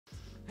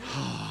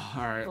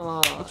All right,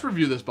 let's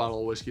review this bottle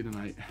of whiskey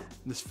tonight.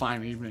 This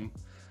fine evening.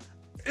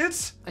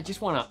 I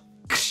just want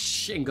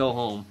to and go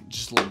home.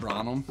 Just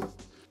LeBron them.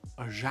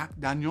 A Jacques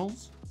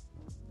Daniels,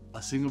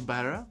 a single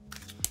barrel.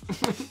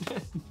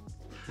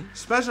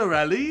 Special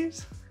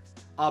release,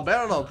 a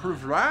barrel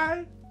proof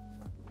rye,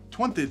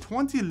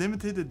 2020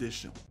 limited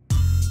edition.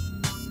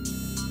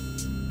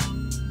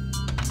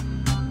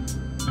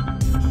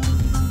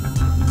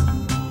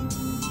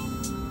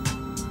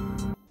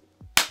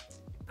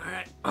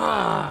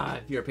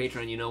 If you're a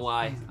patron, you know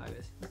why.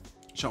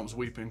 Chum's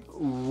weeping.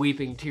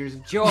 Weeping tears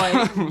of joy.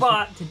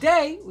 But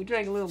today, we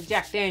drank a little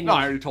Jack Daniels. No,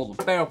 I already told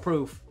him. Barrel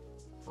proof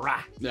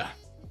rye. Yeah.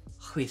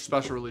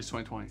 Special release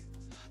 2020.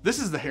 This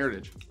is the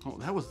Heritage. Oh,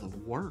 that was the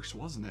worst,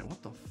 wasn't it?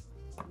 What the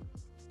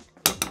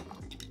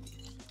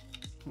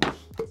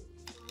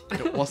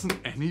It wasn't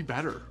any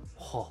better.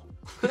 Oh.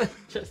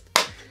 Just...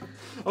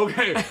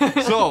 Okay,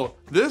 so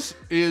this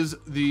is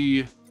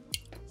the...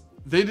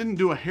 They didn't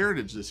do a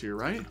Heritage this year,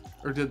 right?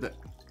 Or did they?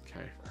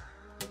 Okay.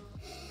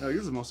 Oh, this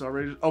is the most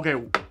outrageous. Okay,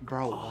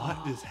 bro,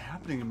 what is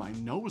happening in my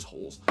nose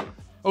holes?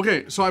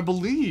 Okay, so I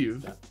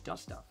believe... That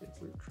dust stuff.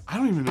 I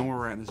don't even know where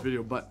we're at in this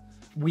video, but...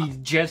 We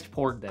just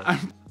poured this.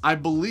 I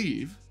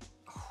believe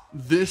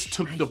this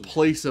took the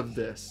place of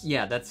this.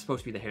 Yeah, that's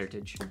supposed to be the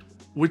Heritage.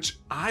 Which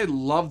I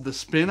love the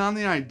spin on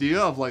the idea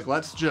of like,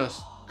 let's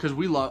just... Because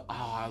we love...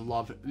 Oh, I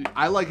love it.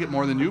 I like it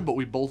more than you, but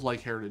we both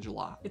like Heritage a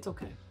lot. It's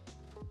okay.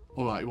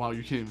 Oh, wow,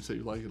 you can't even say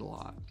you like it a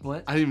lot.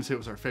 What? I didn't even say it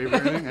was our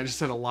favorite or anything. I just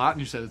said a lot, and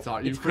you said it's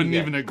not. You couldn't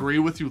even agree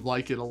with you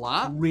like it a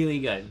lot. Really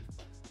good.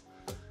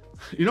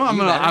 You know, I'm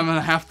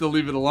gonna have to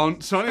leave it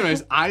alone. So,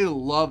 anyways, I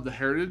love the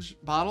Heritage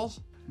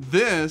bottles.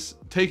 This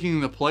taking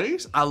the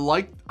place,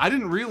 I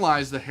didn't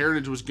realize the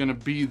Heritage was gonna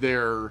be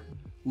their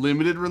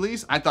limited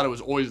release. I thought it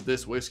was always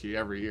this whiskey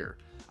every year.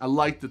 I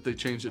like that they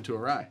changed it to a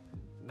rye.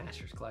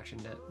 Master's Collection,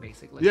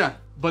 basically. Yeah,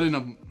 but in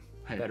a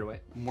better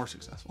way, more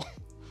successful.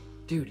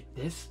 Dude,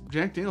 this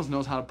Jack Daniels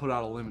knows how to put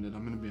out a limited.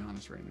 I'm gonna be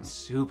honest right now.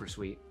 Super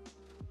sweet.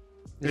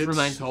 This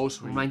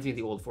reminds me of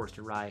the Old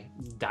Forester Rye,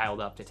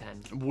 dialed up to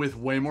 10. With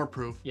way more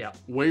proof. Yeah.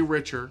 Way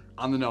richer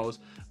on the nose,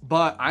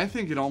 but I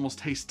think it almost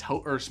tastes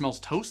or smells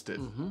toasted.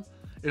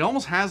 It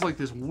almost has like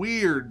this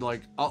weird,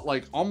 like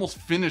almost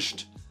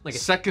finished, like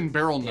second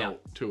barrel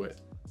note to it.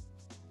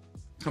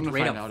 Come to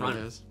find out, it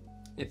is.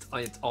 It's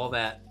all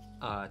that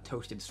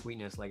toasted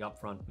sweetness, like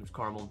up front. There's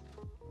caramel,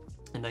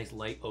 a nice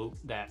light oak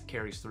that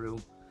carries through.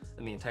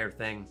 And the entire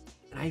thing.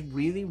 And I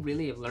really,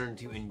 really have learned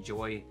to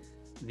enjoy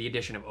the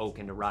addition of oak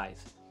into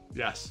ryes.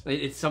 Yes.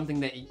 It's something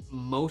that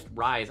most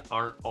ryes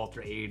aren't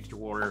ultra aged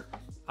or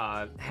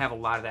have a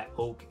lot of that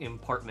oak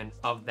impartment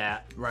of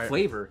that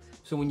flavor.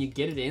 So when you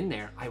get it in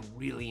there, I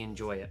really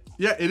enjoy it.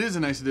 Yeah, it is a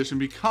nice addition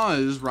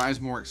because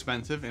rye's more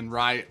expensive and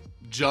rye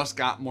just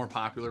got more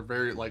popular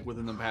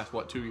within the past,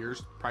 what, 2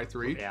 years? Probably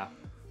 3? Yeah.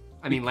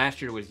 I mean,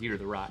 last year was Year of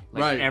the Rye.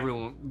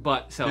 Everyone,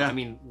 I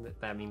mean,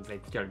 that means they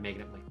started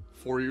making it like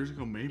 4 years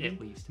ago, maybe? At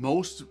least.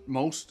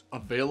 Most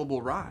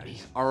available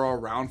ryes are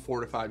around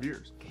 4 to 5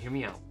 years. Okay, hear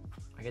me out.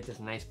 I get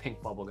this nice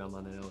pink bubble gum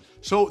on the nose.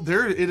 So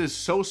it is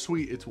so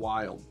sweet, it's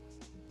wild.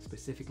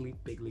 Specifically,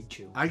 Big League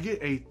Chew. I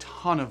get a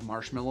ton of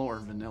marshmallow or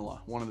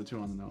vanilla, one of the two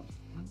on the nose.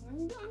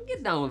 I'm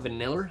getting down with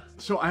vanilla.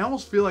 So I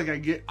almost feel like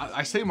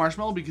I say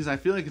marshmallow because I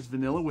feel like it's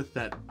vanilla with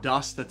that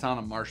dust that's on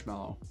a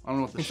marshmallow. I don't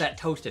know what it's that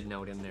toasted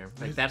note in there.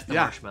 Like that's the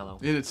marshmallow.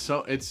 And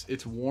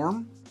it's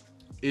warm,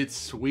 it's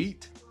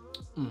sweet,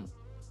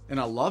 and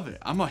I love it.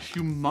 I'm a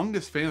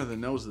humongous fan of the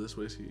nose of this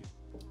whiskey.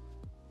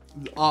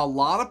 A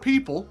lot of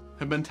people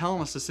have been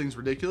telling us this thing's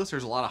ridiculous.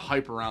 There's a lot of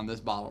hype around this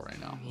bottle right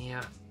now.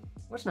 Yeah.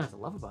 What's not to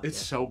love about it?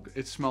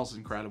 It smells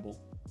incredible.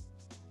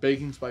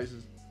 Baking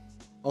spices.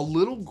 A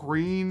little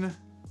green,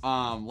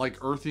 like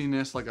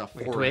earthiness, like a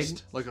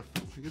forest. Like a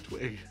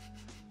twig,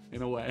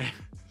 in a way.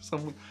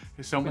 Some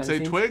would say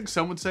twig,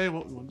 some would say,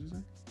 what did you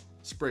say?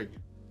 Sprig.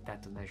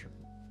 That's a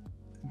measurement.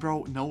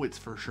 Bro, no, it's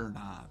for sure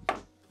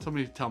not.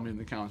 Somebody tell me in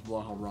the comments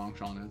below how wrong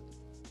Sean is.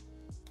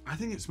 I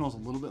think it smells a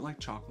little bit like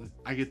chocolate.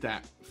 I get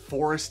that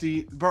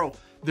foresty. Bro,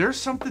 there's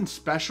something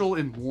special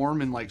and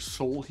warm and like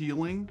soul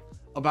healing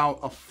about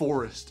a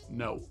forest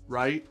note,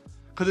 right?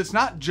 Because it's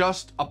not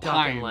just a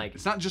pine,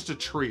 it's not just a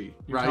tree,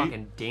 right? You're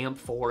talking damp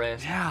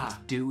forest, it's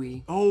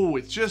dewy. Oh,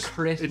 it's just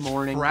crisp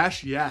morning.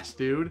 Fresh, yes,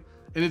 dude.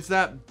 And it's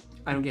that...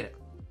 I don't get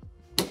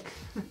it.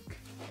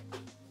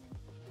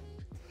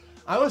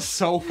 I was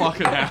so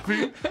fucking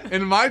happy.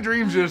 And my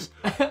dreams just...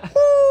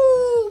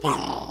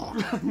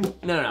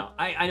 No.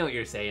 I know what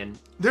you're saying.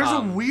 There's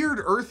a weird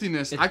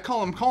earthiness. I'm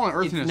calling it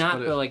earthiness. It's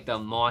not like the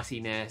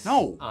mossiness.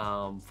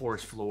 No.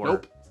 Forest floor.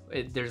 Nope.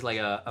 There's like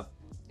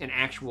an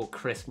actual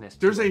crispness.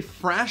 There's a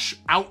fresh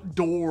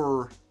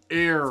outdoor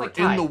air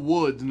in the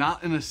woods,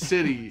 not in a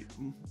city.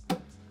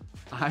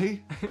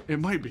 It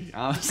might be,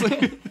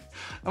 honestly.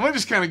 I might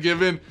just kind of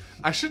give in.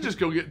 I should just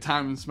go get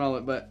time and smell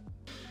it, but...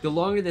 The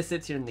longer this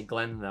sits here in the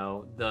Glen,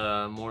 though,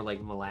 the more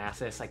like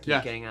molasses I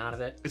keep getting out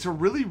of it. It's a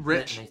really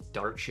rich, nice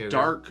dark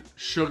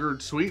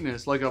sugared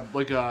sweetness, like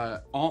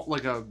a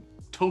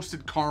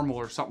toasted caramel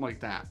or something like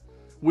that,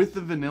 with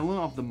the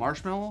vanilla of the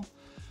marshmallow.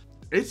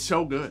 It's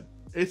so good.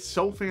 It's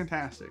so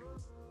fantastic.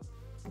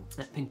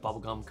 That pink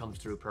bubblegum comes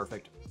through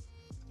perfect.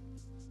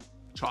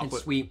 Chocolate.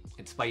 It's sweet.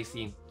 It's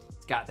spicy.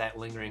 It's got that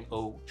lingering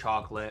oak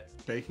chocolate.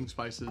 Baking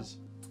spices.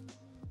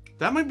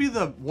 That might be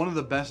one of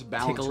the best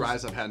balanced Tickles.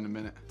 ryes I've had in a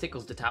minute.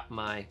 Tickles the top of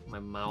my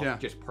mouth. Yeah,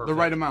 Just perfect. the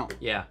right amount.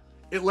 Yeah.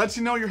 It lets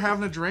you know you're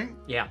having a drink,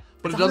 Yeah.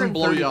 but It's it doesn't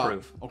blow you 130 up.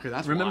 proof. Okay,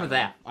 that's Remember wild.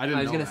 that. I didn't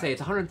know was gonna that. say it's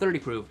 130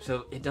 proof,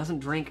 so it doesn't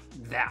drink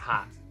that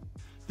hot.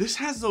 This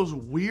has those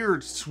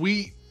weird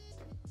sweet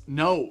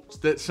notes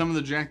that some of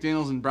the Jack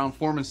Daniels and Brown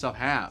Forman stuff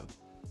have,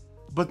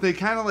 but they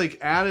kind of like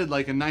added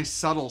like a nice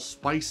subtle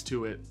spice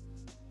to it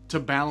to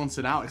balance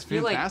it out. It's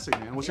fantastic,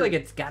 man. I feel like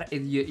it's got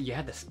you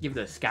had to give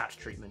it a Scotch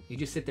treatment. You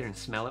just sit there and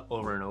smell it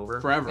over and over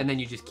Forever. and then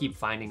you just keep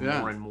finding Yeah.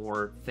 more and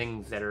more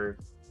things that are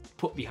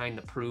put behind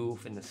the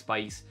proof and the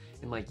spice,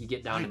 and like you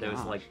get down My to those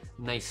gosh. like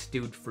nice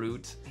stewed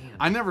fruits. Man.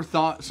 I never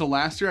thought so.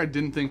 Last year, I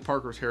didn't think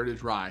Parker's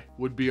Heritage Rye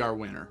would be our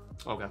winner.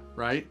 Okay.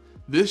 Right?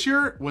 This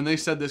year, when they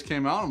said this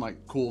came out, I'm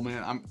like, cool,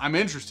 man. I'm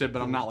interested,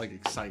 but I'm not like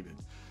excited.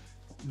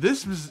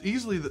 This was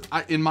easily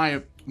in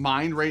my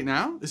mind right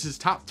now. This is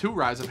top 2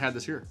 ryes I've had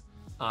this year.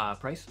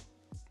 Price?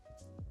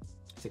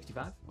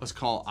 65? Let's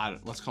call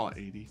it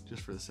 80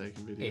 just for the sake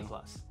of video.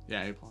 A+.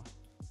 Yeah, A+.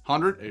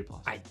 100, A+.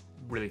 I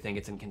really think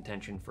it's in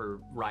contention for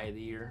Rye of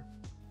the Year.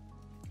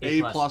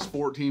 A+,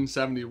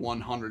 1470,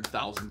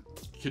 100,000,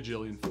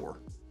 kajillion 4,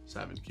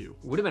 7Q.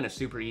 Would have been a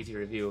super easy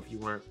review if you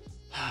weren't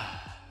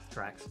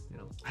tracks, you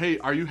know. Hey,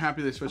 are you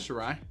happy they switched to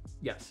rye?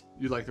 Yes.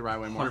 You like the rye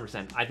way more?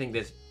 100%. I think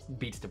this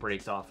beats the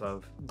brakes off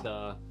of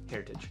the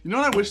Heritage. You know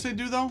what I wish they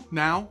do though?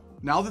 Now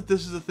that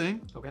this is a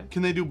thing, Okay.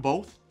 can they do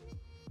both?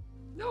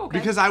 No, okay.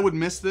 Because I would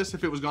miss this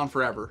if it was gone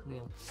forever. Yeah.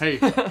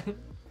 Hey,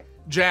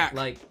 Jack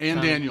Like, and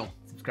comment, Daniel,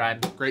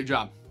 subscribe. great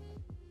job.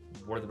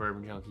 We're the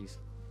Bourbon Junkies.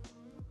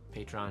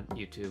 Patreon,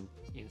 YouTube,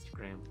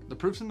 Instagram, The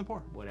proof's in the pour.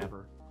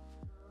 whatever.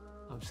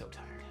 I'm so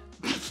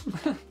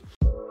tired.